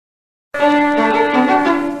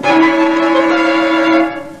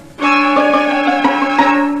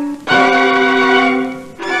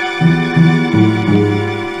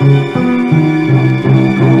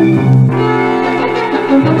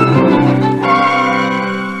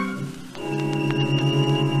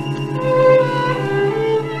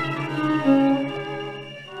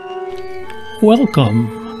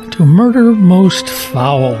Welcome to Murder Most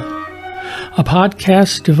Foul, a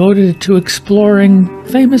podcast devoted to exploring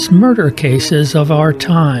famous murder cases of our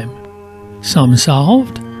time. Some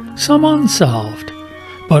solved, some unsolved,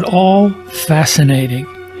 but all fascinating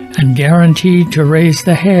and guaranteed to raise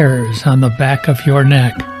the hairs on the back of your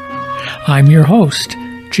neck. I'm your host,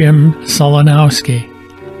 Jim Solanowski.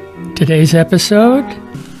 Today's episode: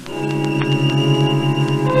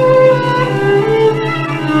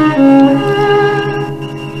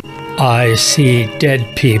 I See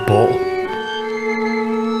Dead People.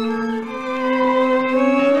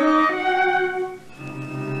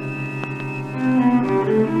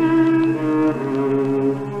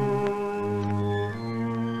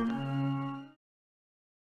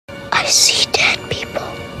 I see dead people.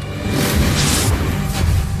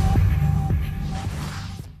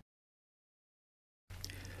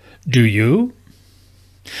 Do you?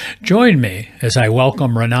 Join me as I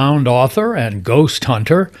welcome renowned author and ghost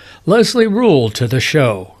hunter Leslie Rule to the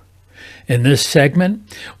show. In this segment,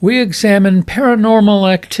 we examine paranormal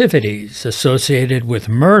activities associated with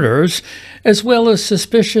murders as well as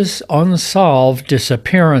suspicious unsolved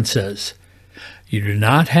disappearances. You do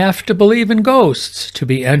not have to believe in ghosts to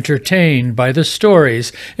be entertained by the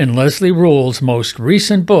stories in Leslie Rule's most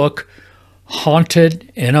recent book,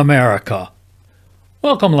 Haunted in America.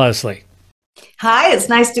 Welcome, Leslie. Hi, it's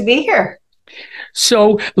nice to be here.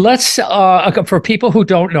 So let's, for people who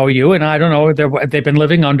don't know you, and I don't know, they've been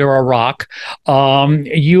living under a rock.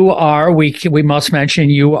 You are, we must mention,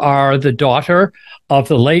 you are the daughter of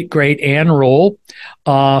the late, great Ann Rule,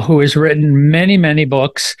 who has written many, many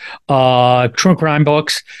books, true crime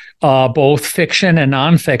books, both fiction and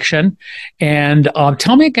nonfiction. And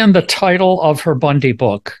tell me again the title of her Bundy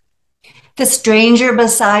book. The Stranger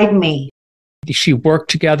Beside Me. She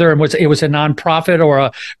worked together, and it was a nonprofit or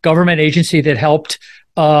a government agency that helped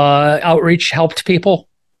helped people?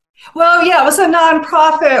 Well, yeah, it was a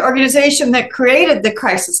nonprofit organization that created the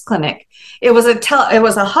crisis clinic. It was a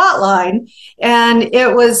hotline, and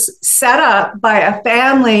it was set up by a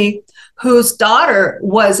family whose daughter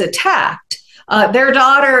was attacked. Their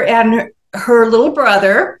daughter and her little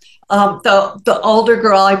brother, the older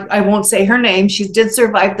girl, I won't say her name, she did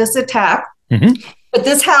survive this attack. Mm-hmm. But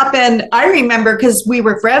this happened, I remember, because we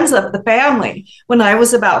were friends of the family. When I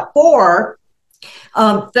was about 4,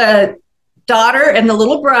 the daughter and the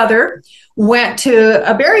little brother went to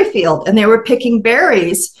a berry field, and they were picking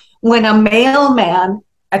berries when a mailman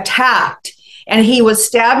attacked, and he was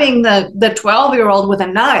stabbing the 12-year-old with a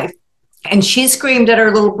knife, and she screamed at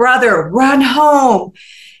her little brother, "Run home."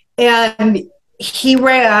 And he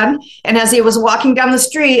ran, and as he was walking down the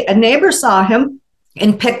street, a neighbor saw him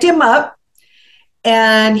and picked him up.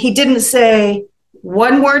 And he didn't say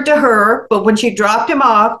one word to her, but when she dropped him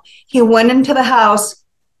off, he went into the house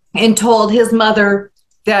and told his mother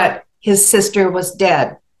that his sister was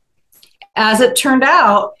dead. As it turned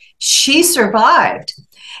out, she survived.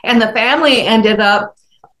 And the family ended up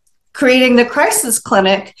creating the crisis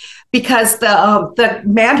clinic because the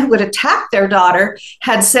man who had attacked their daughter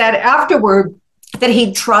had said afterward that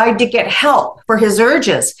he tried to get help for his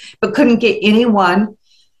urges, but couldn't get anyone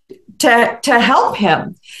to help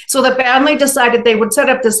him. So the family decided they would set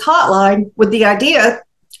up this hotline with the idea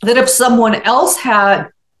that if someone else had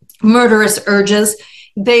murderous urges,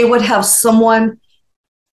 they would have someone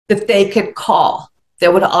that they could call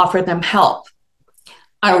that would offer them help.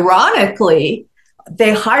 Ironically,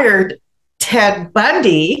 they hired Ted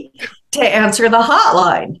Bundy to answer the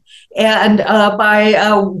hotline. And by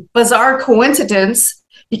a bizarre coincidence,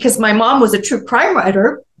 because my mom was a true crime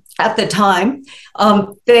writer at the time,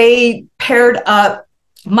 they paired up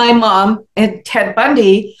my mom and Ted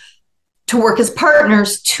Bundy to work as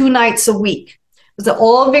partners 2 nights a week. It was an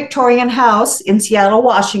old Victorian house in Seattle,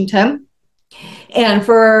 Washington. And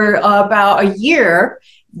for about a year,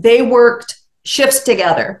 they worked shifts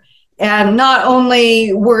together. And not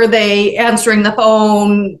only were they answering the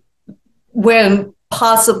phone when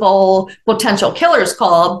possible potential killers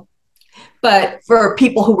called, but for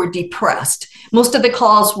people who were depressed. Most of the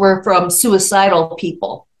calls were from suicidal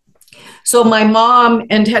people. So my mom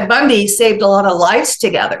and Ted Bundy saved a lot of lives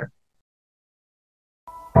together.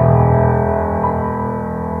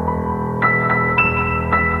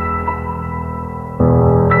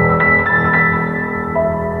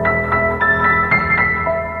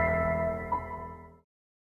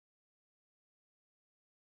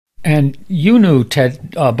 And you knew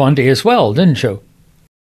Ted Bundy as well, didn't you?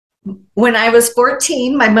 When I was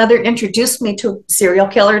 14, my mother introduced me to serial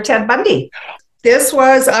killer Ted Bundy.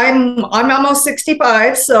 I'm almost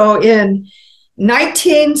 65. So in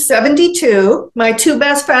 1972, my 2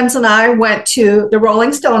 best friends and I went to the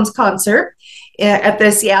Rolling Stones concert at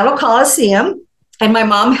the Seattle Coliseum. And my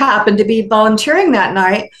mom happened to be volunteering that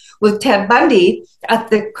night with Ted Bundy at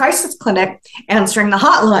the crisis clinic, answering the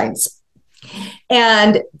hotlines.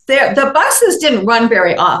 And the buses didn't run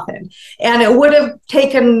very often. And it would have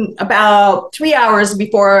taken about 3 hours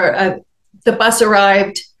before the bus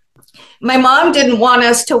arrived. My mom didn't want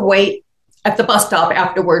us to wait at the bus stop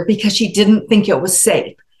afterward because she didn't think it was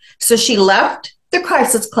safe. So she left the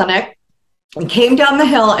crisis clinic and came down the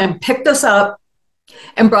hill and picked us up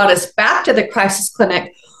and brought us back to the crisis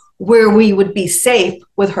clinic where we would be safe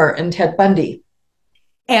with her and Ted Bundy.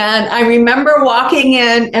 And I remember walking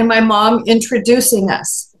in and my mom introducing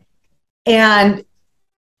us. And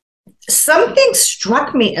something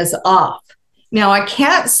struck me as off. Now, I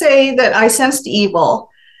can't say that I sensed evil,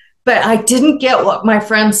 but I didn't get what my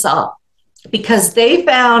friends saw, because they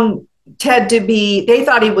found Ted to be, they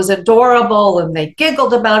thought he was adorable and they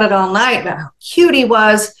giggled about it all night, about how cute he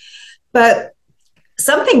was. But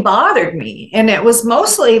something bothered me. And it was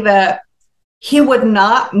mostly that he would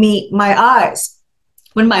not meet my eyes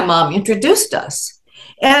when my mom introduced us.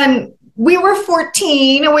 And we were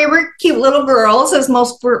 14 and we were cute little girls, as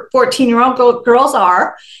most 14-year-old girls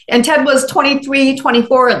are. And Ted was 23,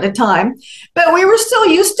 24 at the time. But we were still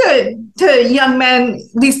used to young men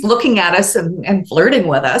at least looking at us and flirting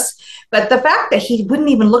with us. But the fact that he wouldn't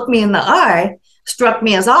even look me in the eye struck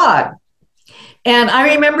me as odd. And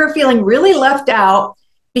I remember feeling really left out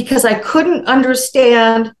because I couldn't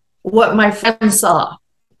understand what my friends saw.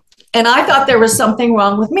 And I thought there was something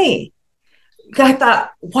wrong with me. I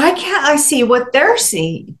thought, why can't I see what they're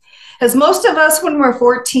seeing? As most of us, when we're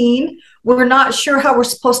 14, we're not sure how we're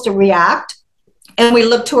supposed to react. And we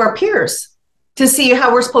look to our peers to see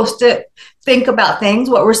how we're supposed to think about things,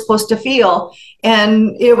 what we're supposed to feel.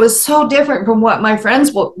 And it was so different from what my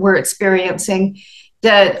friends were experiencing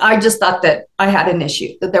that I just thought that I had an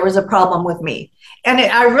issue, that there was a problem with me. And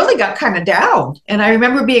I really got kind of down. And I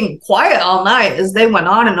remember being quiet all night as they went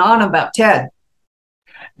on and on about Ted.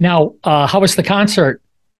 Now, how was the concert?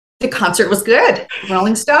 The concert was good.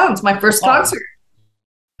 Rolling Stones, my first concert.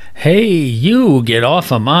 Hey, you get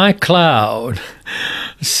off of my cloud.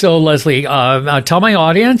 So, Leslie, tell my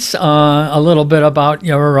audience a little bit about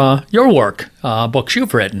your work, books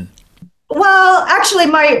you've written. Well, actually,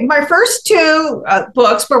 my first two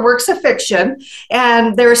books were works of fiction,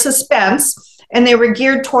 and they were suspense, and they were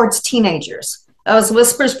geared towards teenagers. That was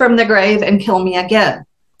Whispers from the Grave and Kill Me Again.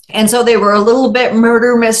 And so they were a little bit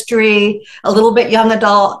murder mystery, a little bit young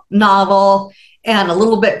adult novel, and a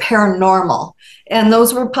little bit paranormal. And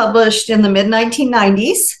those were published in the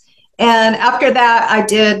mid-1990s. And after that, I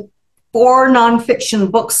did 4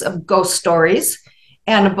 nonfiction books of ghost stories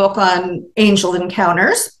and a book on angel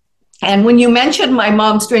encounters. And when you mentioned My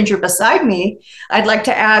Mom, Stranger Beside Me, I'd like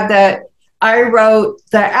to add that I wrote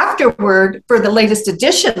the afterword for the latest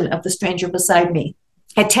edition of The Stranger Beside Me,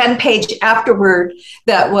 a 10-page afterword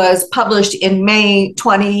that was published in May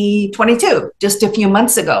 2022, just a few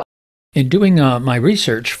months ago. In doing my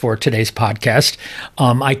research for today's podcast,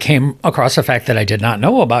 I came across the fact that I did not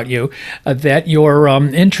know about you, that your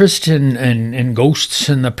interest in ghosts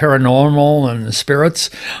and the paranormal and the spirits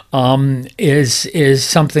is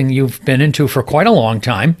something you've been into for quite a long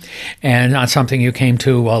time, and not something you came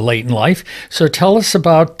to late in life. So tell us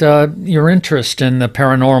about your interest in the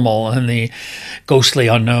paranormal and the ghostly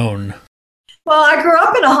unknown. Well, I grew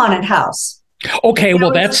up in a haunted house. Okay,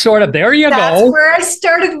 well, that's sort of, there you go. That's where I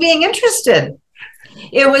started being interested.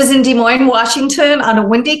 It was in Des Moines, Washington, on a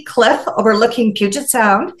windy cliff overlooking Puget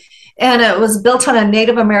Sound, and it was built on a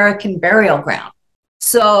Native American burial ground.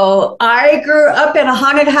 So I grew up in a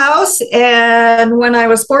haunted house, and when I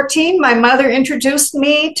was 14, my mother introduced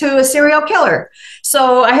me to a serial killer.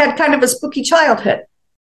 So I had kind of a spooky childhood.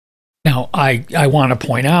 Now, I want to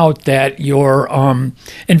point out that your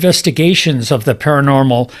investigations of the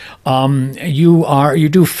paranormal, you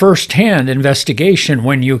do firsthand investigation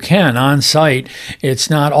when you can on site. It's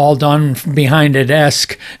not all done behind a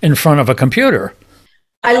desk in front of a computer.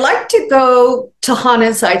 I like to go to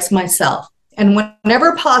haunted sites myself, and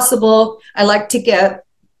whenever possible, I like to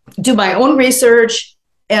do my own research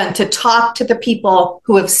and to talk to the people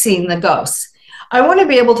who have seen the ghosts. I want to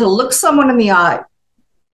be able to look someone in the eye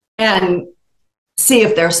and see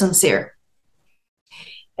if they're sincere.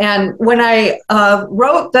 And when I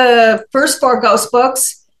wrote the first 4 ghost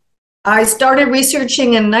books, I started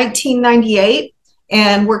researching in 1998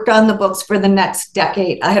 and worked on the books for the next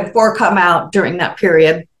decade. I had 4 come out during that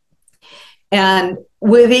period. And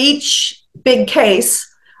with each big case,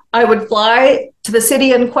 I would fly to the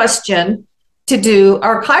city in question to do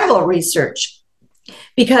archival research,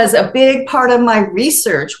 because a big part of my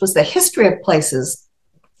research was the history of places.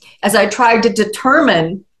 as I tried to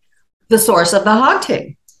determine the source of the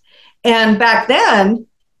haunting. And back then,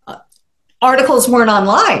 articles weren't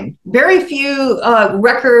online. Very few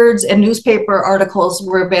records and newspaper articles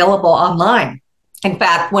were available online. In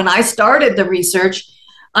fact, when I started the research,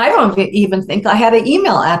 I don't even think I had an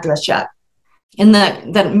email address yet in the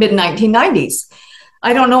mid-1990s.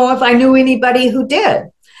 I don't know if I knew anybody who did.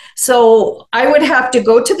 So I would have to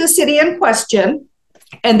go to the city in question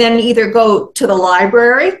and then either go to the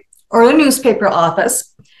library or the newspaper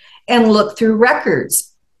office and look through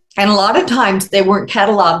records. And a lot of times they weren't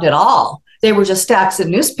cataloged at all. They were just stacks of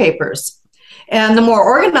newspapers. And the more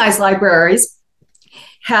organized libraries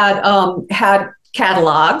had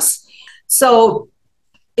catalogs. So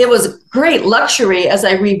it was a great luxury as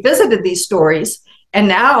I revisited these stories. And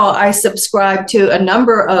now I subscribe to a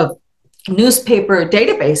number of newspaper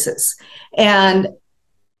databases. And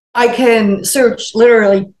I can search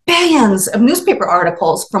literally billions of newspaper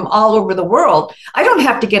articles from all over the world. I don't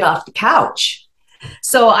have to get off the couch.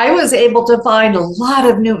 So I was able to find a lot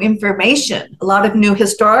of new information, a lot of new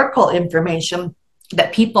historical information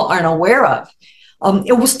that people aren't aware of.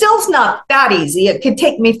 It was still not that easy. It could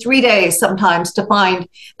take me 3 days sometimes to find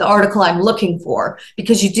the article I'm looking for,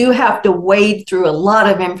 because you do have to wade through a lot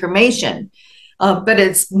of information. But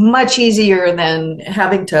it's much easier than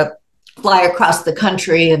having to fly across the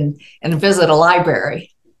country and visit a library.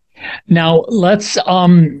 Now,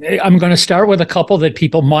 I'm going to start with a couple that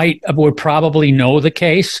people would probably know the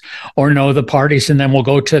case or know the parties, and then we'll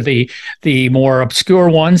go to the more obscure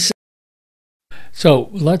ones. So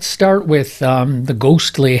let's start with the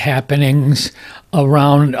ghostly happenings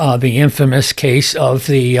around the infamous case of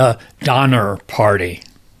the Donner Party.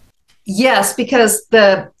 Yes, because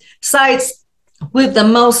the sites with the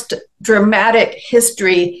most dramatic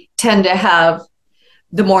history tend to have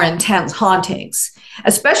the more intense hauntings,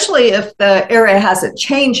 especially if the area hasn't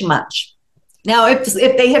changed much. Now, if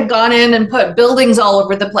they had gone in and put buildings all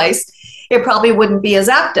over the place, it probably wouldn't be as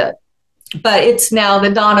active. But it's now the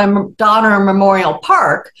Donner Memorial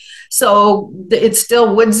Park, so it's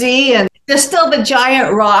still woodsy, and there's still the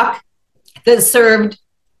giant rock that served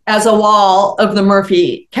as a wall of the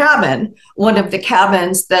Murphy cabin, one of the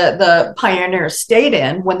cabins that the pioneers stayed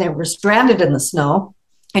in when they were stranded in the snow,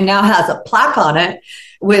 and now has a plaque on it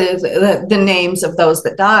with the names of those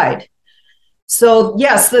that died. So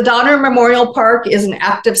yes, the Donner Memorial Park is an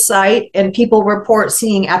active site, and people report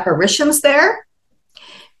seeing apparitions there.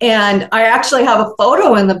 And I actually have a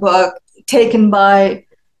photo in the book taken by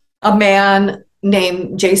a man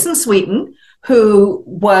named Jason Sweeten, who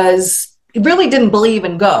really didn't believe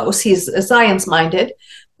in ghosts. He's science-minded,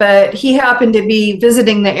 but he happened to be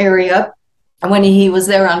visiting the area when he was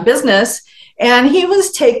there on business, and he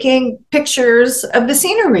was taking pictures of the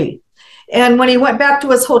scenery. And when he went back to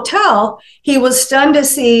his hotel, he was stunned to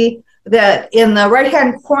see that in the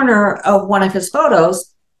right-hand corner of one of his photos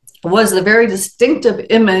was the very distinctive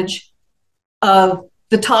image of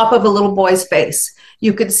the top of a little boy's face.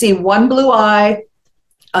 You could see one blue eye.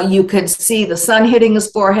 You could see the sun hitting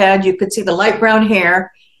his forehead. You could see the light brown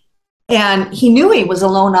hair. And he knew he was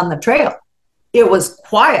alone on the trail. It was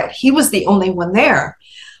quiet. He was the only one there.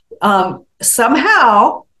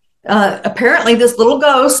 Somehow, apparently this little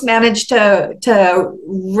ghost managed to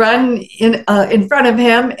run in front of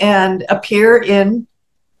him and appear in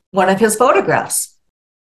one of his photographs.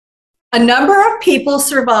 A number of people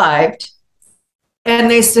survived,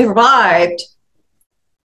 and they survived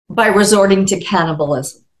by resorting to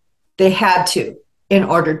cannibalism. They had to in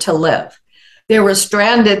order to live. They were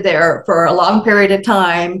stranded there for a long period of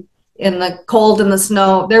time in the cold and the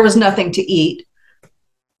snow. There was nothing to eat.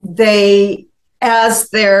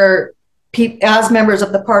 As members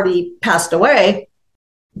of the party passed away,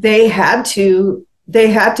 they had to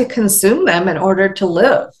consume them in order to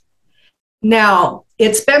live. Now,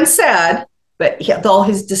 it's been said, but though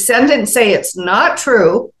his descendants say it's not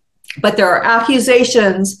true, but there are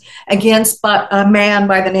accusations against a man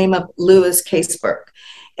by the name of Louis Caseburg.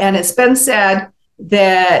 And it's been said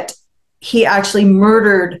that he actually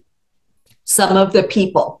murdered some of the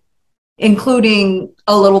people, including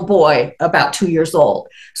a little boy about 2 years old.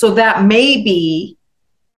 So that may be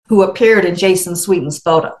who appeared in Jason Sweeten's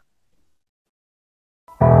photo.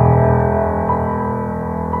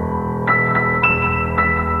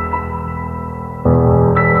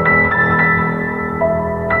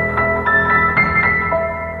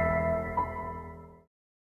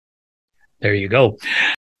 There you go.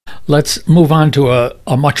 Let's move on to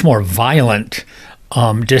a much more violent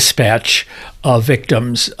dispatch of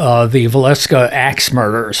victims, the Villisca axe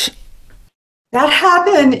murders. That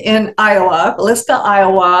happened in Villisca,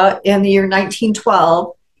 Iowa in the year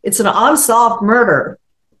 1912. It's an unsolved murder.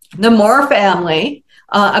 the Moore family,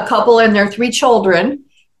 a couple and their 3 children,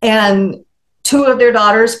 and 2 of their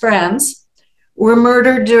daughter's friends were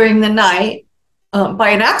murdered during the night by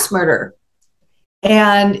an axe murder.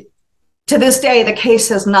 And to this day, the case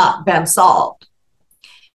has not been solved.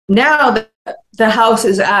 Now the house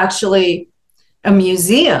is actually a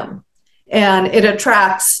museum, and it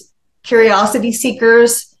attracts curiosity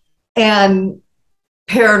seekers and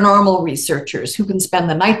paranormal researchers who can spend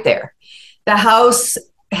the night there. The house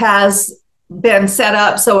has been set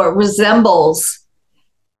up so it resembles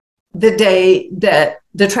the day that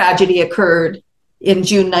the tragedy occurred in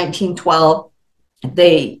June 1912.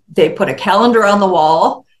 They put a calendar on the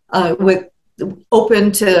wall with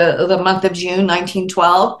open to the month of June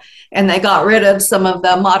 1912, and they got rid of some of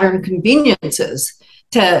the modern conveniences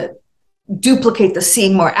to duplicate the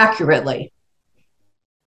scene more accurately.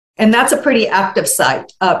 And that's a pretty active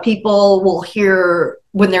site. People will hear,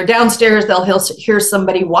 when they're downstairs, they'll hear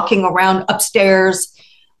somebody walking around upstairs.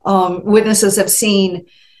 Witnesses have seen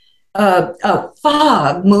a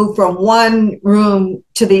fog move from one room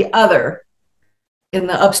to the other in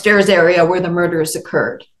the upstairs area where the murders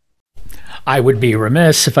occurred. I would be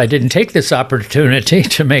remiss if I didn't take this opportunity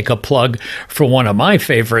to make a plug for one of my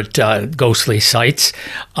favorite ghostly sites,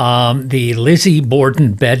 the Lizzie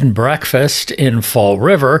Borden Bed and Breakfast in Fall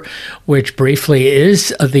River, which briefly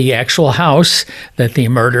is the actual house that the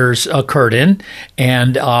murders occurred in.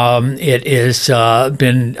 And it is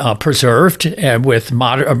been preserved with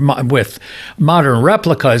modern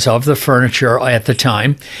replicas of the furniture at the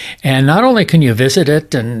time. And not only can you visit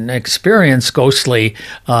it and experience ghostly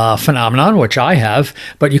phenomenon, which I have,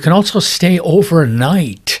 but you can also stay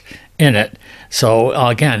overnight in it. So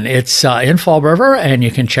again, it's in Fall River, and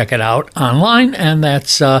you can check it out online, and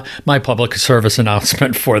that's my public service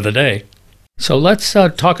announcement for the day. So let's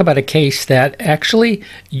talk about a case that actually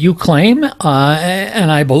you claim, and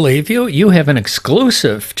I believe you, you have an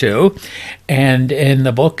exclusive to, and in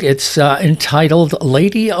the book it's entitled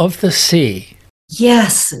Lady of the Sea.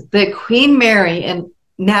 Yes, the Queen Mary, and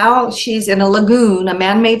now she's in a lagoon, a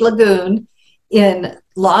man-made lagoon in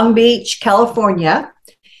Long Beach, California.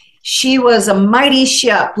 She was a mighty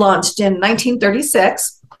ship launched in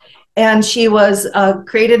 1936, and she was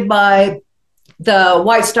created by the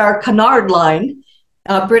White Star Cunard Line,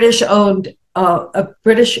 a British-owned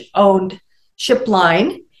ship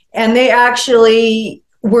line, and they actually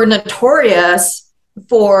were notorious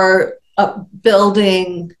for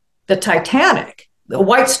building the Titanic. The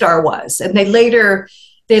White Star was, and they later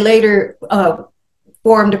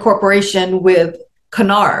formed a corporation with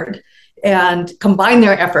Cunard and combined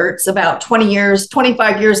their efforts. About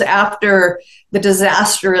 25 years after the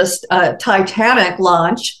disastrous Titanic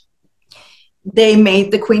launch, they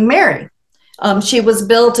made the Queen Mary. She was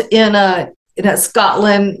built in a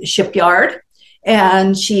Scotland shipyard,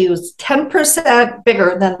 and she was 10%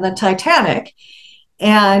 bigger than the Titanic.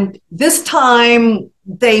 And this time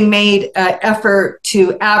they made an effort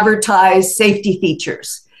to advertise safety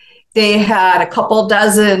features. They had a couple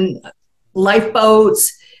dozen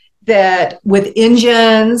lifeboats that with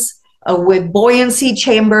engines, with buoyancy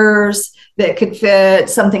chambers that could fit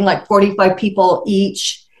something like 45 people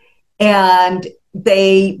each. And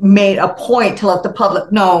they made a point to let the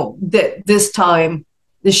public know that this time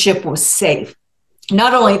the ship was safe.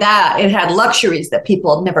 Not only that, it had luxuries that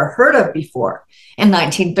people had never heard of before in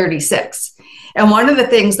 1936. And one of the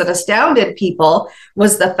things that astounded people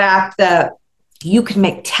was the fact that you could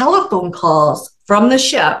make telephone calls from the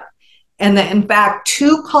ship, and that in fact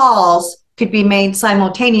 2 calls could be made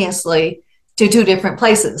simultaneously to 2 different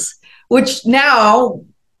places, which now,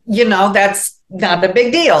 you know, that's not a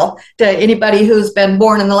big deal to anybody who's been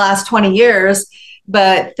born in the last 20 years.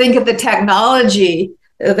 But think of the technology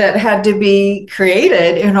that had to be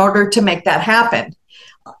created in order to make that happen.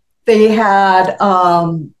 They had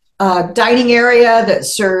a dining area that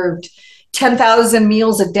served 10,000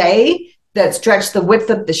 meals a day that stretched the width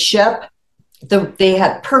of the ship. They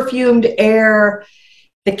had perfumed air.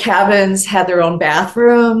 The cabins had their own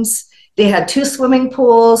bathrooms. They had 2 swimming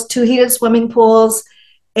pools, 2 heated swimming pools.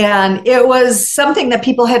 And it was something that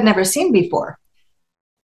people had never seen before.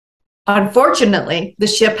 Unfortunately, the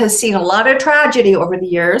ship has seen a lot of tragedy over the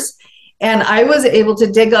years, and I was able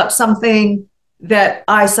to dig up something that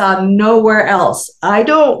I saw nowhere else. I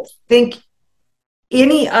don't think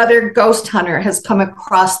any other ghost hunter has come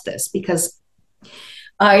across this, because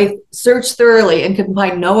I searched thoroughly and could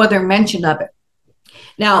find no other mention of it.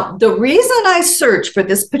 Now, the reason I searched for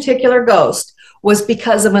this particular ghost was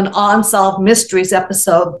because of an Unsolved Mysteries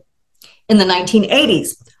episode in the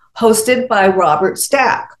 1980s, hosted by Robert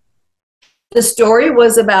Stack. The story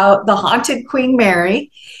was about the haunted Queen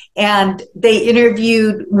Mary, And they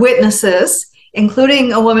interviewed witnesses,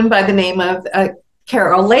 including a woman by the name of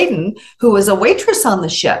Carol Layden, who was a waitress on the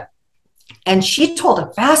ship. And she told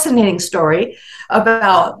a fascinating story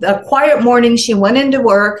about a quiet morning. She went into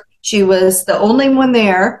work. She was the only one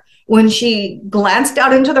there when she glanced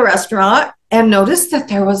out into the restaurant and noticed that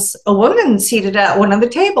there was a woman seated at one of the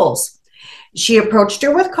tables. She approached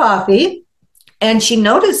her with coffee, and she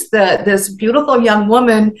noticed that this beautiful young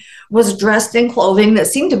woman was dressed in clothing that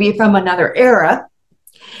seemed to be from another era,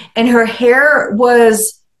 and her hair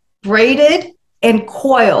was braided and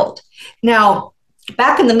coiled. Now,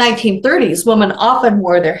 back in the 1930s, women often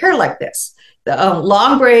wore their hair like this. The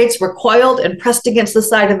long braids were coiled and pressed against the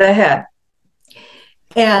side of the head.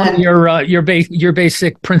 And your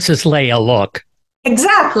basic Princess Leia look.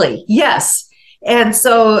 Exactly, yes. And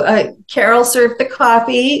so Carol served the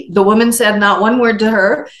coffee. The woman said not one word to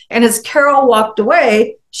her. And as Carol walked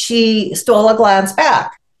away, she stole a glance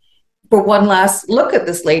back for one last look at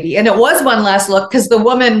this lady. And it was one last look because the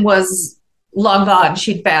woman was long gone.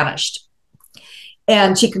 She'd vanished.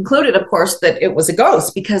 And she concluded, of course, that it was a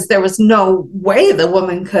ghost because there was no way the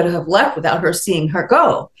woman could have left without her seeing her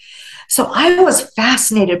go. So I was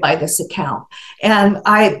fascinated by this account. And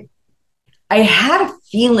I had a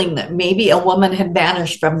feeling that maybe a woman had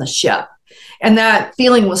vanished from the ship. And that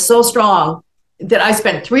feeling was so strong that I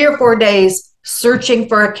spent 3 or 4 days searching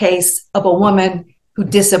for a case of a woman who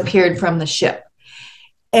disappeared from the ship.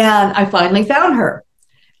 And I finally found her.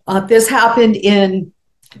 This happened in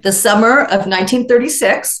the summer of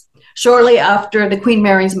 1936, shortly after the Queen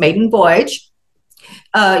Mary's maiden voyage.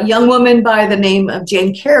 A young woman by the name of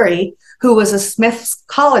Jane Carey, who was a Smith's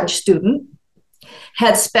College student,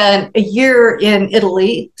 had spent a year in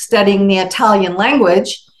Italy studying the Italian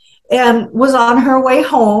language and was on her way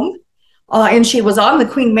home. And she was on the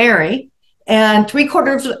Queen Mary, and three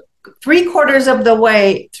quarters of the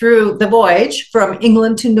way through the voyage from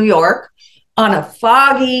England to New York on a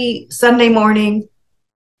foggy Sunday morning,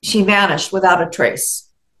 she vanished without a trace.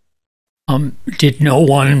 Did no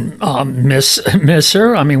one miss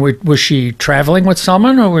her? I mean, was she traveling with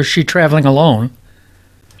someone, or was she traveling alone?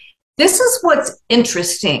 This is what's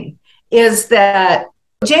interesting, is that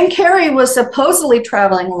Jane Carey was supposedly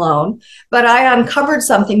traveling alone, but I uncovered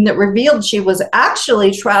something that revealed she was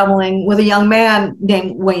actually traveling with a young man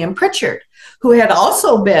named William Pritchard, who had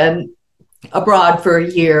also been abroad for a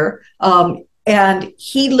year. And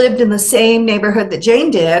he lived in the same neighborhood that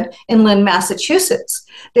Jane did in Lynn, Massachusetts.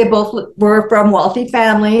 They both were from wealthy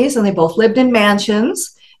families, and they both lived in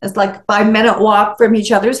mansions. It's like a 5-minute walk from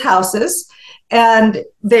each other's houses, and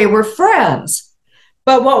they were friends.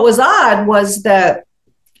 But what was odd was that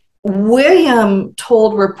William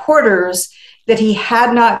told reporters that he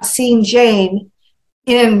had not seen Jane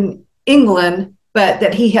in England, but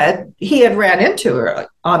that he had ran into her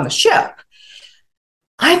on the ship.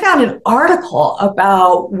 I found an article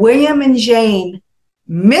about William and Jane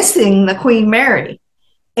missing the Queen Mary,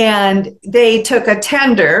 and they took a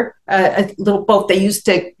tender, a little boat they used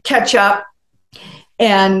to catch up,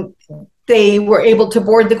 and they were able to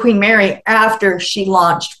board the Queen Mary after she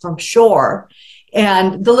launched from shore.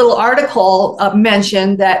 And the little article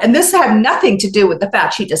mentioned that, and this had nothing to do with the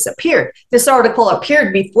fact she disappeared. This article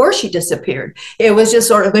appeared before she disappeared. It was just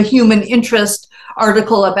sort of a human interest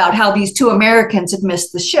article about how these two Americans had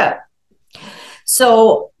missed the ship.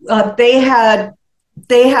 So they had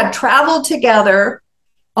traveled together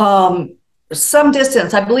some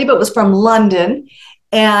distance, I believe it was from London,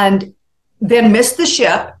 and then missed the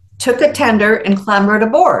ship, took a tender, and clambered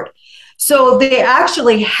aboard. So they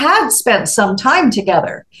actually had spent some time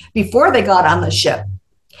together before they got on the ship.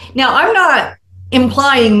 Now, I'm not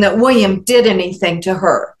implying that William did anything to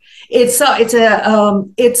her. It's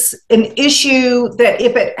an issue that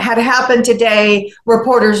if it had happened today,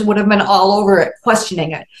 reporters would have been all over it,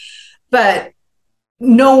 questioning it. But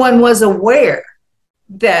no one was aware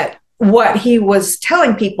that what he was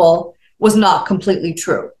telling people was not completely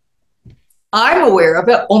true. I'm aware of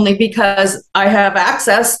it only because I have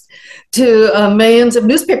access to millions of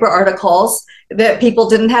newspaper articles that people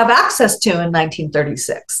didn't have access to in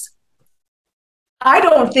 1936. I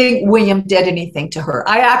don't think William did anything to her.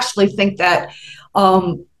 I actually think that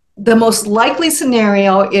the most likely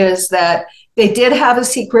scenario is that they did have a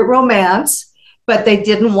secret romance, but they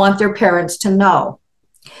didn't want their parents to know.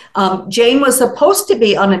 Jane was supposed to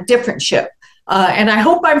be on a different ship. And I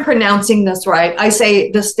hope I'm pronouncing this right. I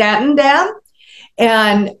say the Statendam.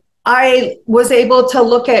 And I was able to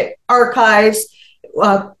look at archives,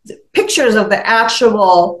 pictures of the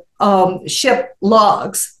actual ship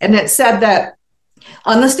logs. And it said that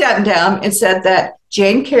on the Statendam, it said that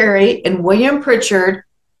Jane Carey and William Pritchard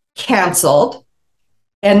canceled.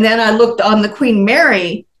 And then I looked on the Queen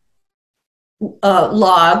Mary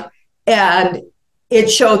log, and it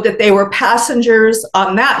showed that they were passengers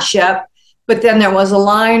on that ship, but then there was a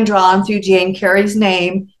line drawn through Jane Carey's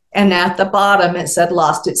name, and at the bottom it said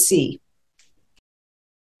lost at sea.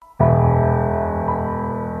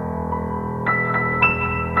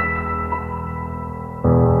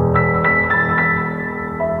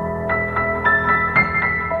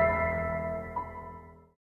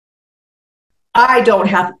 I don't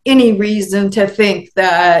have any reason to think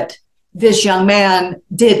that this young man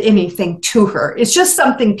did anything to her. It's just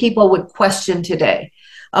something people would question today,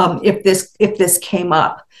 if this came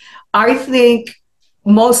up. I think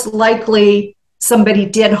most likely somebody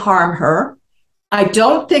did harm her. I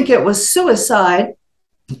don't think it was suicide,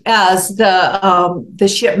 as the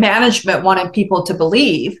ship management wanted people to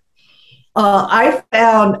believe. I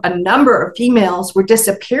found a number of females were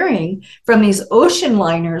disappearing from these ocean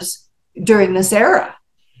liners during this era.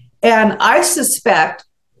 And I suspect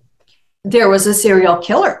there was a serial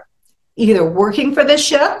killer, either working for the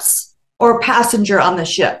ships or passenger on the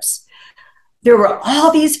ships. There were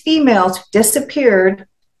all these females who disappeared,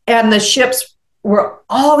 and the ships were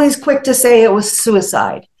always quick to say it was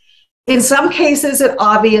suicide. In some cases, it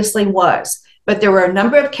obviously was, but there were a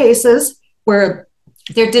number of cases where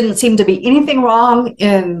there didn't seem to be anything wrong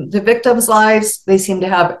in the victims' lives. They seemed to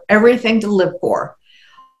have everything to live for.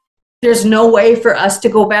 There's no way for us to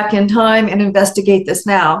go back in time and investigate this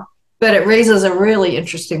now, but it raises a really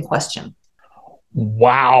interesting question.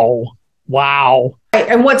 Wow. Wow.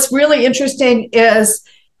 And what's really interesting is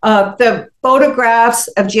the photographs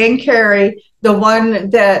of Jane Carey, the one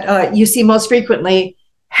that you see most frequently,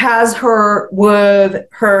 has her with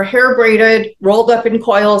her hair braided, rolled up in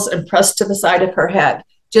coils, and pressed to the side of her head,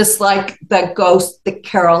 just like the ghost that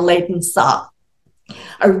Carol Layton saw.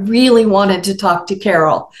 I really wanted to talk to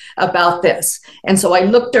Carol about this. And so I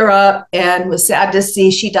looked her up and was sad to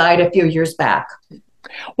see she died a few years back.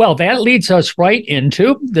 Well, that leads us right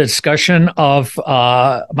into the discussion of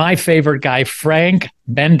my favorite guy, Frank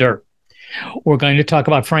Bender. We're going to talk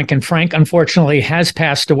about Frank, and Frank, unfortunately, has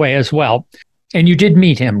passed away as well. And you did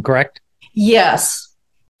meet him, correct? Yes.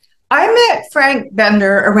 I met Frank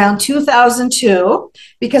Bender around 2002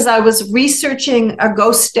 because I was researching a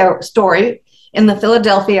ghost story in the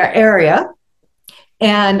Philadelphia area,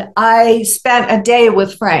 and I spent a day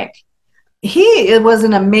with Frank. He was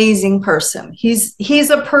an amazing person. He's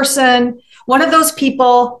a person, one of those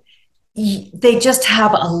people, they just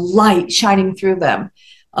have a light shining through them.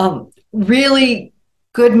 Really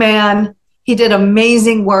good man. He did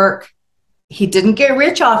amazing work. He didn't get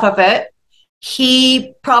rich off of it.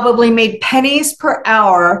 He probably made pennies per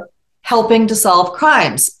hour helping to solve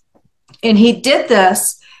crimes. And he did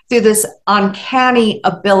this through this uncanny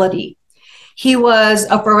ability. He was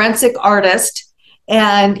a forensic artist,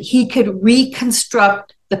 and he could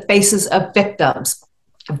reconstruct the faces of victims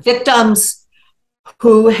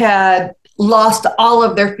who had lost all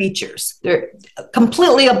of their features. They're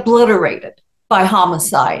completely obliterated by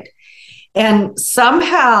homicide. And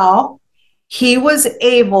somehow he was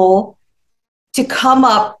able to come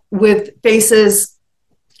up with faces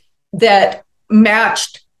that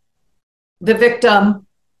matched the victim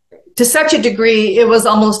to such a degree, it was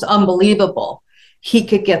almost unbelievable. He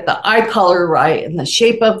could get the eye color right, and the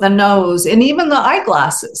shape of the nose, and even the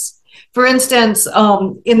eyeglasses. For instance,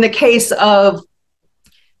 in the case of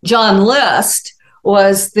John List,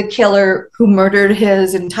 was the killer who murdered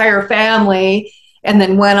his entire family and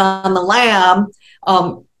then went on the lam.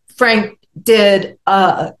 Frank did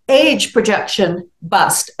an age projection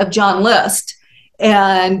bust of John List.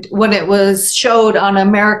 And when it was showed on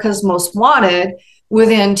America's Most Wanted,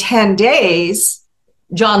 within 10 days,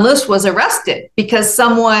 John List was arrested because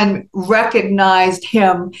someone recognized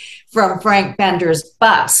him from Frank Bender's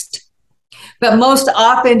bust. But most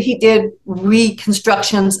often he did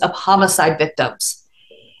reconstructions of homicide victims.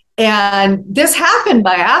 And this happened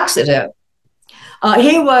by accident.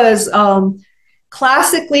 He was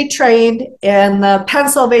classically trained in the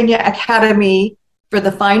Pennsylvania Academy for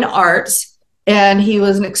the Fine Arts, and he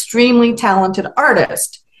was an extremely talented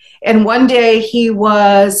artist. And one day he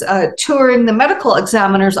was touring the medical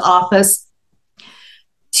examiner's office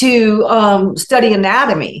to study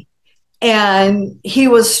anatomy. And he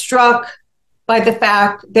was struck by the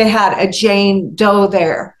fact they had a Jane Doe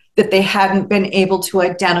there that they hadn't been able to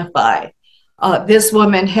identify. This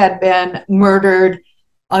woman had been murdered,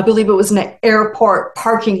 I believe it was in an airport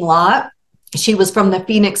parking lot. She was from the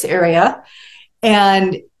Phoenix area.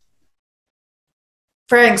 And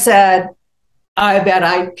Frank said, I bet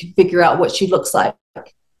I could figure out what she looks like.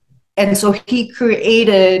 And so he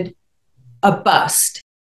created a bust.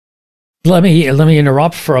 Let me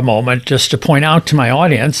interrupt for a moment just to point out to my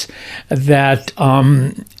audience that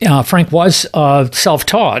Frank was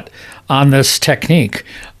self-taught on this technique.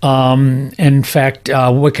 In fact,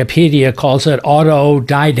 Wikipedia calls it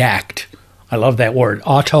autodidact. I love that word,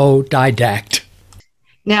 autodidact.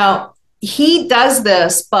 Now, he does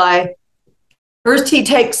this by first he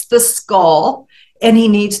takes the skull and he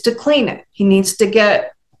needs to clean it. He needs to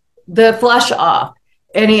get the flesh off.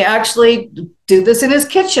 And he actually did this in his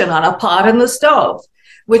kitchen on a pot in the stove,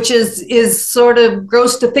 which is sort of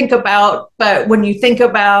gross to think about. But when you think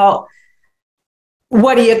about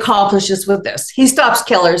what he accomplishes with this, he stops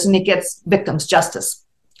killers and he gets victims justice.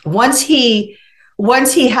 Once he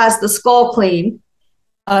has the skull clean,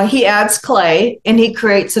 he adds clay and he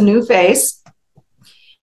creates a new face.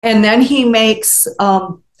 And then he makes a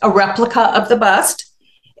replica of the bust.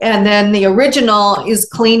 And then the original is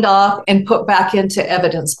cleaned off and put back into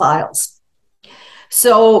evidence files.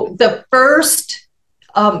 So the first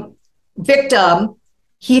victim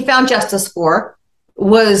he found justice for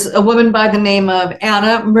was a woman by the name of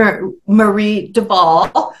Anna Marie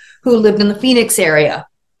Duval, who lived in the Phoenix area.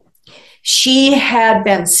 She had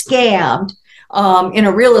been scammed in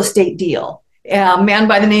a real estate deal. A man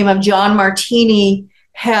by the name of John Martini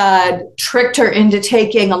had tricked her into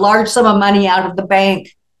taking a large sum of money out of the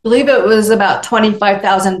bank. I believe it was about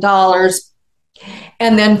 $25,000,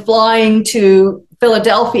 and then flying to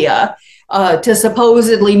Philadelphia to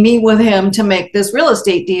supposedly meet with him to make this real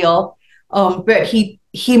estate deal. But he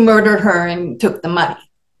murdered her and took the money.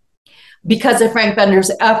 Because of Frank Bender's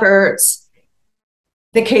efforts,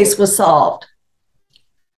 the case was solved.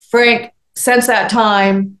 Frank, since that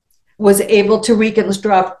time, was able to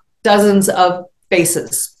reconstruct dozens of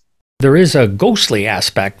faces. There is a ghostly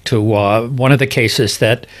aspect to one of the cases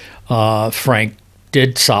that Frank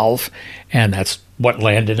did solve, and that's what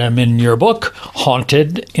landed him in your book,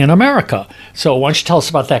 Haunted in America. So why don't you tell us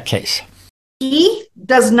about that case? He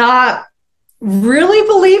does not really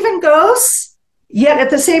believe in ghosts, yet at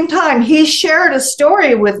the same time, he shared a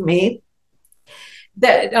story with me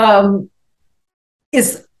that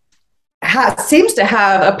seems to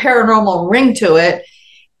have a paranormal ring to it,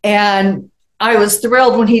 and I was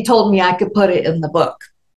thrilled when he told me I could put it in the book.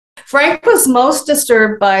 Frank was most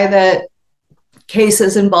disturbed by the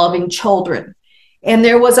cases involving children. And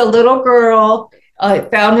there was a little girl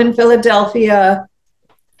found in Philadelphia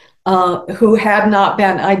who had not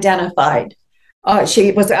been identified.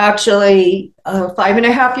 She was actually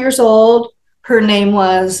 5.5 years old. Her name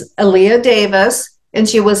was Aaliyah Davis, and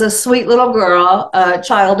she was a sweet little girl, a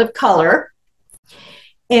child of color.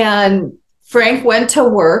 And Frank went to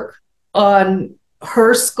work on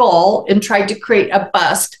her skull and tried to create a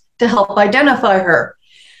bust to help identify her.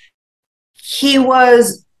 He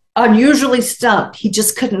was unusually stumped. He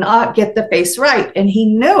just could not get the face right, and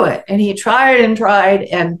he knew it. And he tried,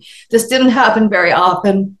 and this didn't happen very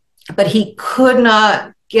often, but he could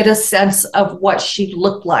not get a sense of what she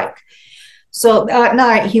looked like. So that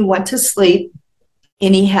night he went to sleep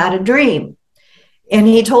and he had a dream. And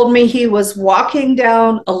he told me he was walking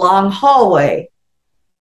down a long hallway,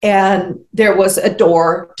 and there was a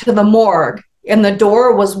door to the morgue, and the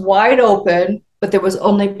door was wide open, but there was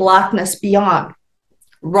only blackness beyond.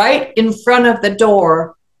 Right in front of the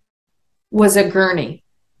door was a gurney,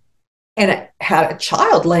 and it had a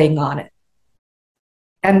child laying on it.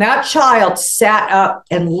 And that child sat up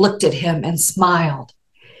and looked at him and smiled.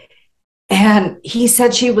 And he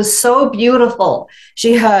said she was so beautiful.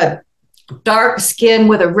 She had dark skin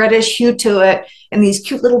with a reddish hue to it, and these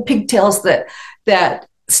cute little pigtails that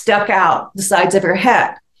stuck out the sides of her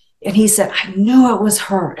head. And he said, I knew it was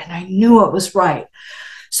her, and I knew it was right.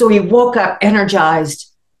 So he woke up energized,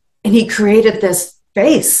 and he created this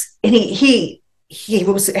face. And he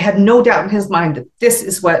had no doubt in his mind that this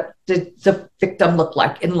is what the victim looked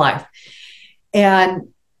like in life.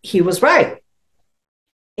 And he was right.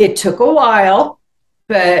 It took a while,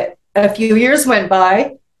 but a few years went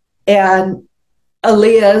by, and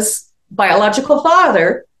Aaliyah's biological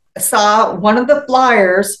father saw one of the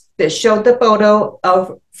flyers that showed the photo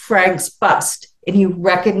of Frank's bust, and he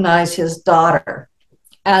recognized his daughter.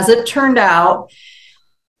 As it turned out,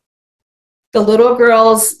 the little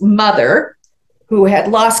girl's mother, who had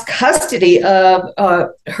lost custody of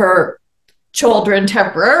her children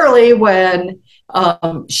temporarily when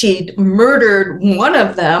she'd murdered one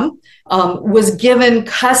of them, was given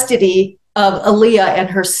custody of Aaliyah and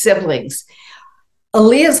her siblings.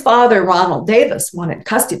 Aaliyah's father, Ronald Davis, wanted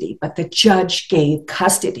custody, but the judge gave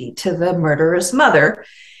custody to the murderer's mother.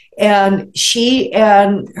 And she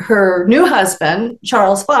and her new husband,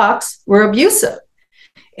 Charles Fox, were abusive.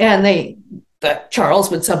 And they that Charles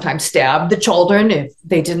would sometimes stab the children if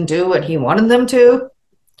they didn't do what he wanted them to.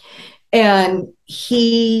 And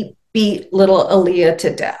he beat little Aaliyah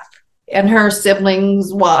to death. And her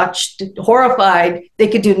siblings watched, horrified. They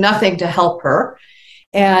could do nothing to help her.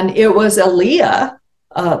 And it was Aaliyah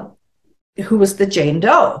who was the Jane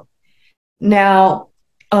Doe. Now,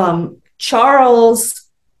 Charles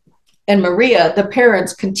and Maria, the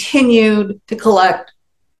parents, continued to collect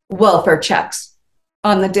welfare checks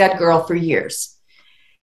on the dead girl for years.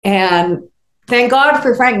 And thank God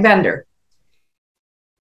for Frank Bender.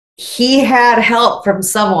 He had help from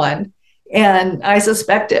someone, and I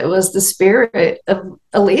suspect it was the spirit of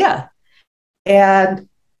Aaliyah. And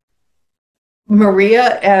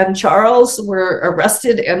Maria and Charles were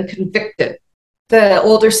arrested and convicted. The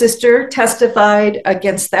older sister testified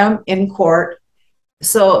against them in court,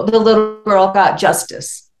 so the little girl got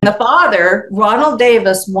justice. The father, Ronald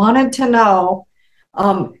Davis, wanted to know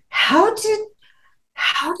how did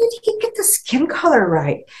he get the skin color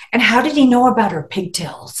right? And how did he know about her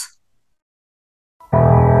pigtails?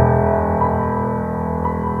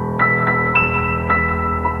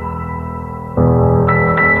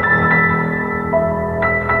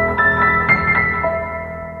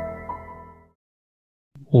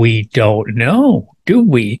 We don't know, do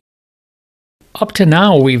we? Up to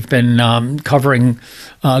now, we've been covering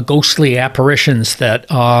ghostly apparitions that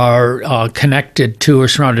are connected to or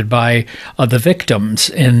surrounded by the victims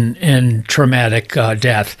in traumatic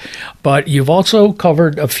death. But you've also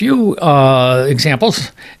covered a few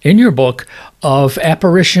examples in your book of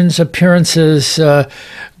apparitions, appearances,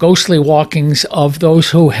 ghostly walkings of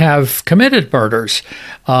those who have committed murders,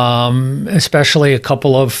 especially a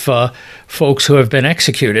couple of folks who have been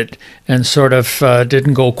executed and sort of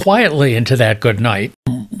didn't go quietly into that good night.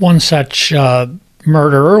 One such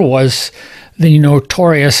murderer was the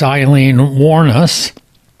notorious Aileen Wuornos,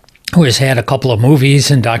 who has had a couple of movies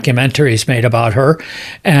and documentaries made about her,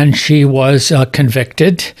 and she was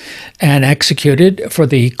convicted and executed for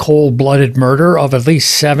the cold-blooded murder of at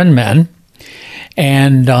least 7 men.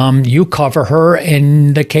 And you cover her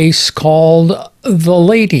in the case called The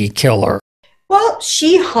Lady Killer. Well,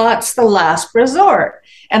 she haunts the Last Resort,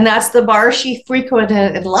 and that's the bar she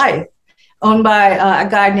frequented in life, owned by a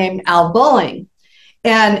guy named Al Bulling.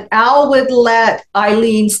 And Al would let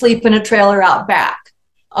Aileen sleep in a trailer out back.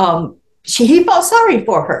 He felt sorry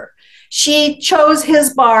for her. She chose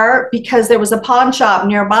his bar because there was a pawn shop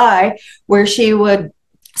nearby where she would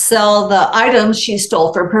sell the items she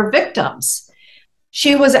stole from her victims.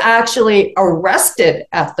 She was actually arrested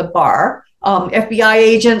at the bar. FBI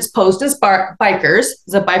agents posed as bikers, it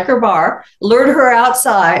was a biker bar, lured her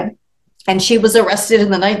outside, and she was arrested in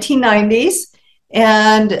the 1990s.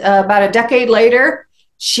 And about a decade later,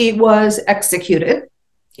 she was executed.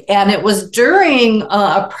 And it was during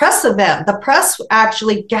a press event. The press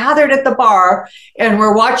actually gathered at the bar and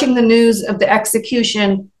were watching the news of the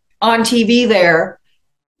execution on TV there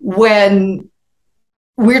when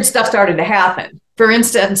weird stuff started to happen. For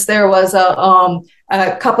instance, there was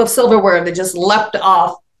a cup of silverware that just leapt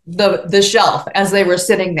off the shelf as they were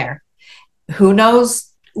sitting there. Who knows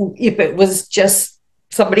if it was just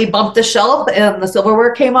somebody bumped the shelf and the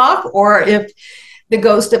silverware came off, or if the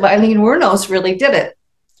ghost of Aileen Wuornos really did it.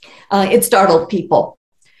 It startled people.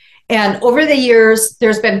 And over the years,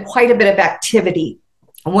 there's been quite a bit of activity.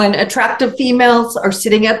 When attractive females are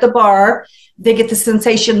sitting at the bar, they get the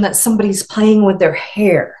sensation that somebody's playing with their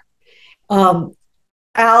hair.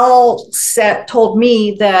 Al told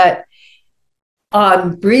me that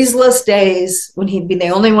on breezeless days, when he'd be the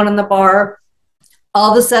only one in the bar,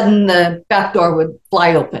 all of a sudden the back door would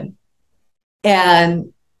fly open.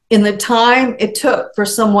 And in the time it took for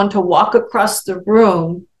someone to walk across the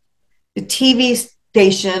room, the TV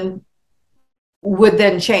station would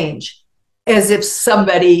then change, as if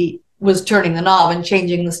somebody was turning the knob and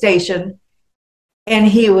changing the station. And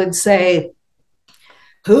he would say,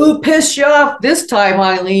 "Who pissed you off this time,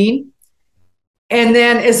 Aileen?" And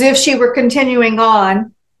then, as if she were continuing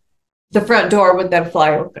on, the front door would then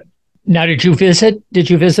fly open. Now, did you visit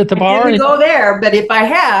the bar? I didn't go there, but if I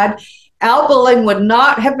had, Al Bulling would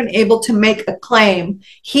not have been able to make a claim.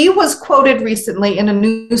 He was quoted recently in a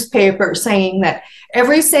newspaper saying that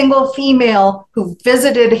every single female who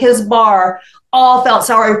visited his bar all felt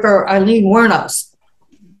sorry for Aileen Wuornos.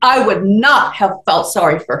 I would not have felt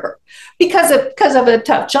sorry for her because of a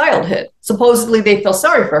tough childhood. Supposedly they feel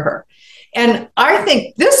sorry for her. And I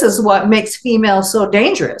think this is what makes females so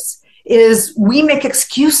dangerous, is we make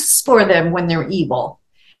excuses for them when they're evil.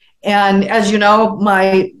 And as you know,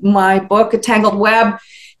 my book, A Tangled Web,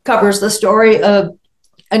 covers the story of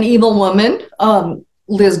an evil woman,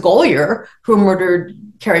 Liz Golyer, who murdered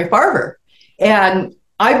Carrie Farver. And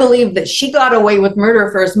I believe that she got away with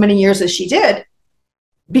murder for as many years as she did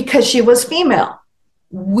because she was female.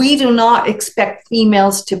 We do not expect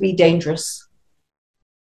females to be dangerous.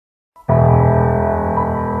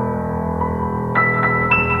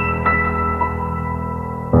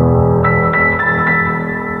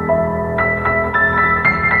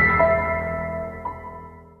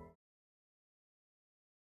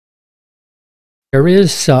 There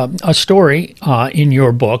is a story in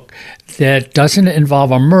your book that doesn't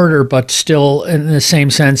involve a murder, but still, in the same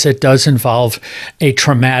sense, it does involve a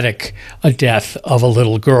traumatic death of a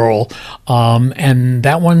little girl. And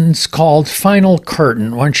that one's called Final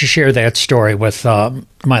Curtain. Why don't you share that story with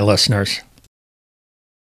my listeners?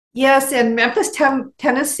 Yes, in Memphis,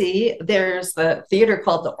 Tennessee, there's the theater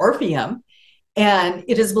called the Orpheum, and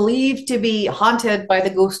it is believed to be haunted by the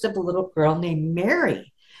ghost of a little girl named Mary.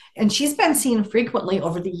 And she's been seen frequently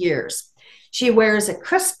over the years. She wears a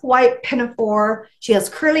crisp white pinafore, she has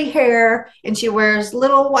curly hair, and she wears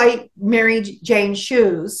little white Mary Jane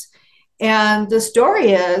shoes. And the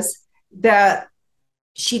story is that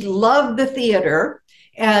she loved the theater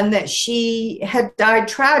and that she had died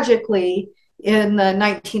tragically in the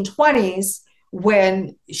 1920s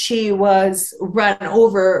when she was run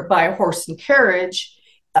over by a horse and carriage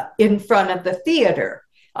in front of the theater.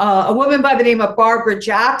 A woman by the name of Barbara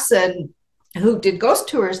Jackson, who did ghost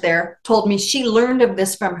tours there, told me she learned of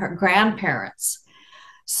this from her grandparents.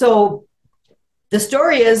 So the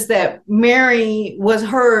story is that Mary was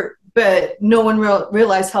hurt, but no one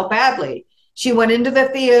realized how badly. She went into the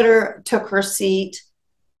theater, took her seat.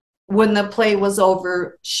 When the play was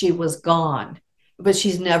over, she was gone, but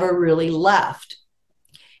she's never really left.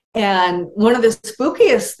 And one of the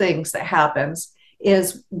spookiest things that happens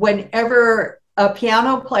is whenever a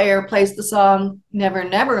piano player plays the song Never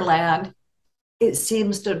Never Land, it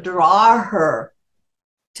seems to draw her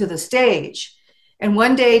to the stage. And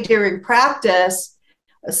one day during practice,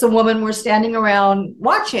 some women were standing around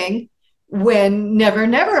watching when Never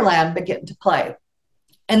Never Land began to play.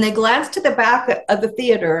 And they glanced to the back of the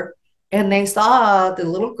theater and they saw the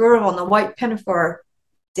little girl in the white pinafore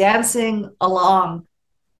dancing along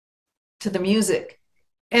to the music.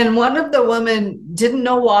 And one of the women didn't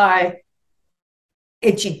know why,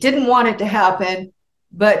 and she didn't want it to happen,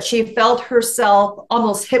 but she felt herself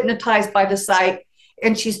almost hypnotized by the sight,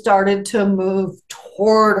 and she started to move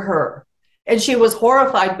toward her. And she was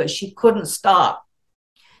horrified, but she couldn't stop.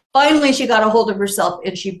 Finally, she got a hold of herself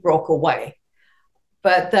and she broke away.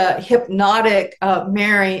 But the hypnotic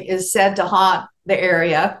Mary is said to haunt the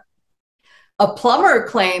area. A plumber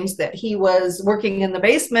claims that he was working in the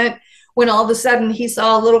basement when all of a sudden he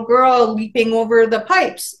saw a little girl leaping over the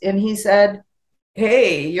pipes, and he said,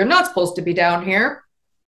 "Hey, you're not supposed to be down here."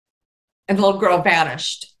 And the little girl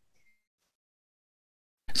vanished.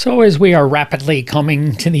 So as we are rapidly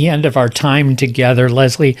coming to the end of our time together,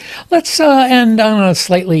 Leslie, let's end on a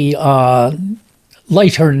slightly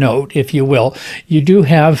lighter note, if you will.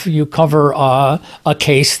 You cover a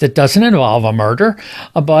case that doesn't involve a murder,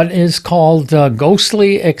 but is called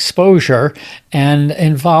Ghostly Exposure and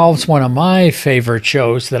involves one of my favorite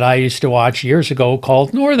shows that I used to watch years ago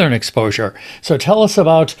called Northern Exposure. So tell us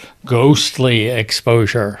about Ghostly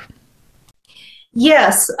Exposure.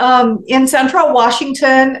 Yes, in central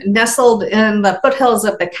Washington, nestled in the foothills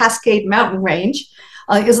of the Cascade Mountain Range,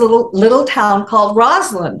 is a little town called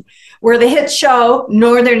Roslyn, where the hit show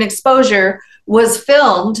Northern Exposure was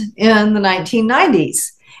filmed in the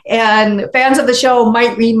 1990s. And fans of the show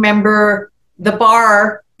might remember the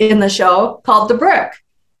bar in the show called The Brick.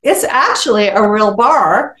 It's actually a real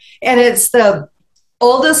bar, and it's the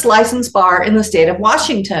oldest licensed bar in the state of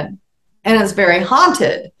Washington, and it's very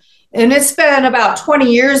haunted. And it's been about 20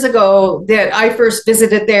 years ago that I first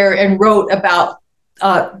visited there and wrote about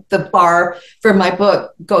the bar for my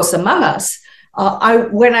book, Ghosts Among Us.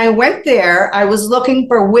 When I went there, I was looking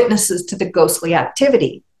for witnesses to the ghostly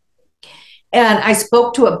activity. And I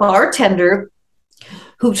spoke to a bartender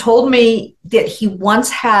who told me that he once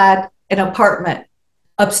had an apartment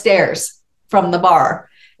upstairs from the bar,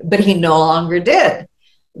 but he no longer did.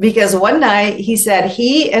 Because one night he said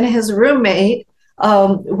he and his roommate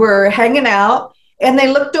were hanging out, and they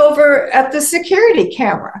looked over at the security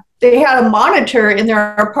camera. They had a monitor in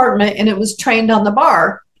their apartment, and it was trained on the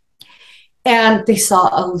bar. And they saw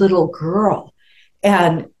a little girl,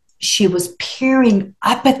 and she was peering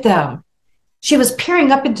up at them. She was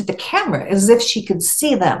peering up into the camera as if she could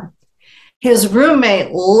see them. His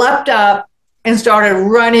roommate leapt up and started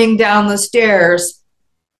running down the stairs.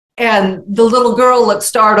 And the little girl looked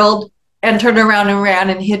startled and turned around and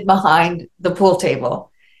ran and hid behind the pool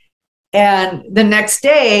table. And the next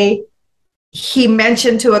day, he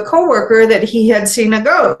mentioned to a coworker that he had seen a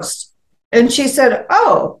ghost. And she said,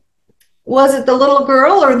 "Oh, was it the little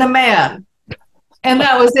girl or the man?" And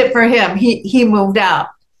that was it for him. He moved out.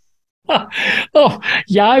 Oh,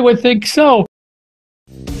 yeah, I would think so.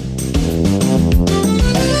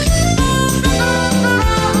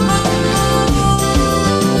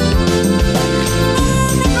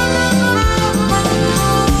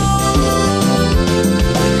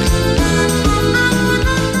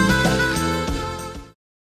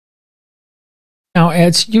 Now,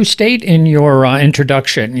 as you state in your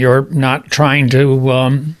introduction, you're not trying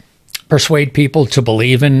to persuade people to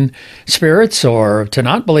believe in spirits or to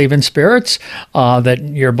not believe in spirits, that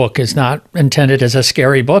your book is not intended as a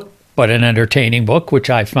scary book, but an entertaining book, which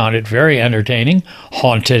I found it very entertaining,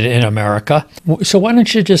 Haunted in America. So why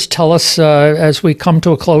don't you just tell us, as we come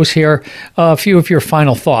to a close here, a few of your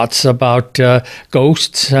final thoughts about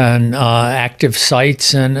ghosts and active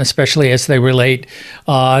sites, and especially as they relate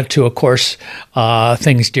to, of course,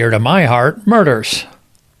 things dear to my heart, murders.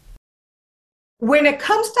 When it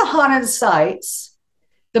comes to haunted sites,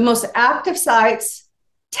 the most active sites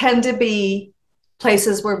tend to be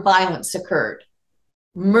places where violence occurred.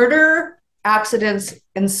 Murder, accidents,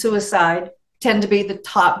 and suicide tend to be the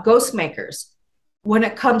top ghost makers. When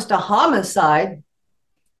it comes to homicide,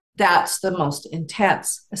 that's the most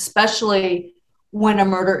intense, especially when a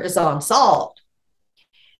murder is unsolved.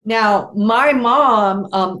 Now, my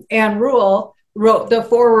mom, Anne Rule, wrote the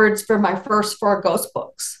forewords for my first 4 ghost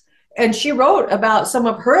books, and she wrote about some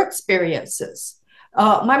of her experiences.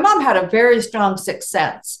 My mom had a very strong sixth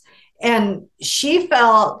sense. And she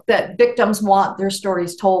felt that victims want their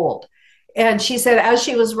stories told. And she said, as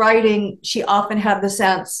she was writing, she often had the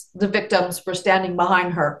sense the victims were standing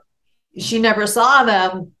behind her. She never saw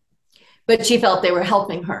them, but she felt they were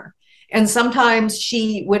helping her. And sometimes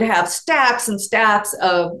she would have stacks and stacks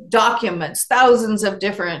of documents, thousands of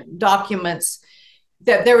different documents,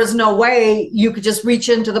 that there was no way you could just reach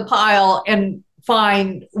into the pile and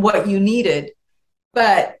find what you needed.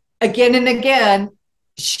 But again and again,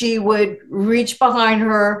 she would reach behind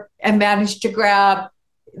her and manage to grab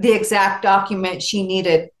the exact document she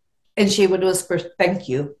needed. And she would whisper, "Thank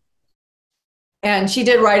you." And she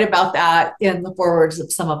did write about that in the forewords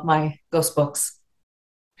of some of my ghost books.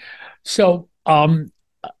 So,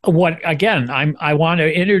 what again? I want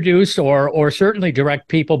to introduce or certainly direct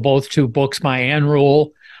people both to books by Anne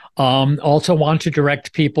Rule. Also want to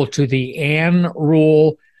direct people to the Anne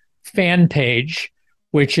Rule fan page,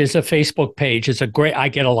 which is a Facebook page. It's a great, I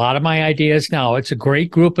get a lot of my ideas now. It's a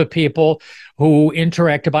great group of people who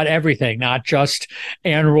interact about everything, not just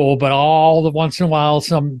Anne Rule, but all the once in a while,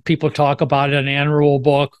 some people talk about an Anne Rule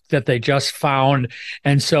book that they just found.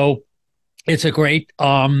 And so it's a great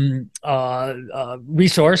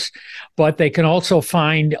resource, but they can also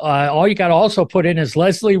find, all you got to also put in is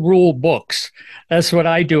Leslie Rule Books. That's what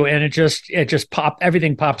I do. And it just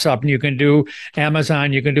everything pops up, and you can do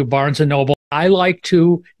Amazon, you can do Barnes and Noble. I like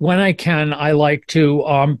to, when I can, I like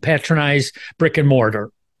to patronize brick and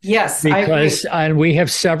mortar. Yes, because and we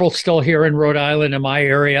have several still here in Rhode Island in my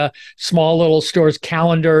area, small little stores,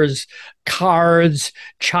 calendars, cards,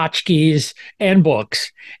 tchotchkes, and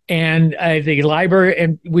books. And the library,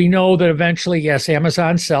 and we know that eventually, yes,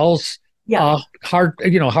 Amazon sells hard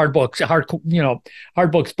books,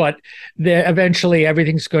 but eventually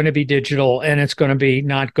everything's going to be digital, and it's going to be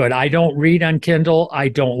not good. I don't read on Kindle. I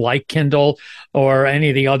don't like Kindle or any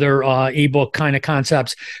of the other ebook kind of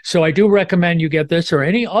concepts. So I do recommend you get this or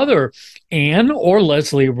any other Anne or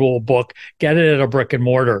Leslie Rule book. Get it at a brick and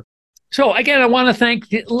mortar. So again, I want to thank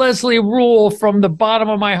Leslie Rule from the bottom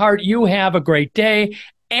of my heart. You have a great day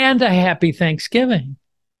and a happy Thanksgiving.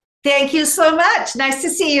 Thank you so much. Nice to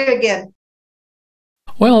see you again.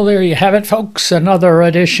 Well, there you have it, folks. Another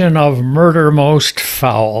edition of Murder Most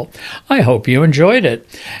Foul. I hope you enjoyed it,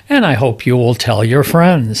 and I hope you will tell your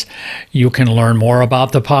friends. You can learn more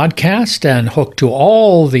about the podcast and hook to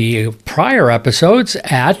all the prior episodes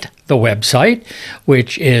at the website,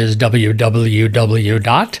 which is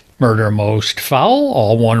www.murdermostfoul,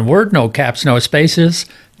 all one word, no caps, no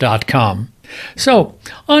spaces.com. So,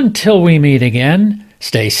 until we meet again,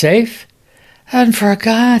 stay safe. And for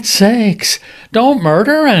God's sakes, don't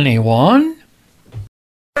murder anyone.